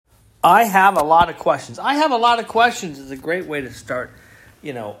I have a lot of questions. I have a lot of questions is a great way to start,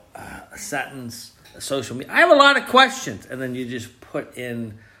 a sentence, a social media. I have a lot of questions, and then you just put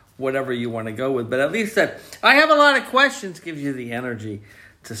in whatever you want to go with. But at least that I have a lot of questions gives you the energy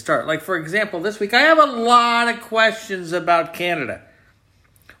to start. Like, for example, this week, I have a lot of questions about Canada.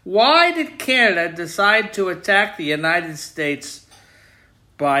 Why did Canada decide to attack the United States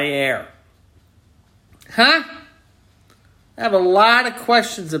by air? Huh? I have a lot of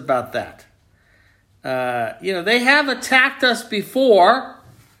questions about that. They have attacked us before,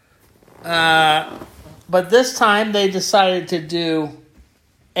 but this time they decided to do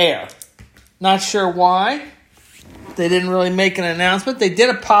air. Not sure why. They didn't really make an announcement. They did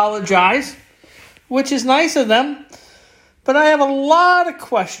apologize, which is nice of them. But I have a lot of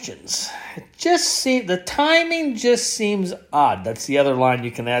questions. The timing just seems odd. That's the other line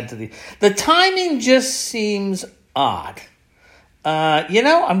you can add to the timing just seems odd.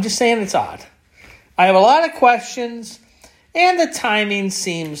 I'm just saying it's odd. I have a lot of questions, and the timing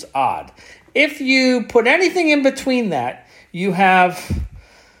seems odd. If you put anything in between that, you have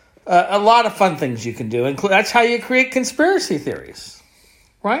a lot of fun things you can do. That's how you create conspiracy theories,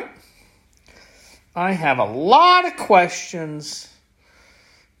 right? I have a lot of questions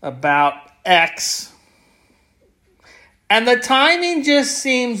about X, and the timing just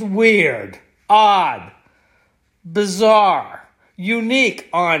seems weird, odd, bizarre, unique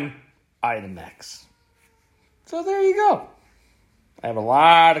on item X. So there you go. I have a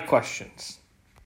lot of questions.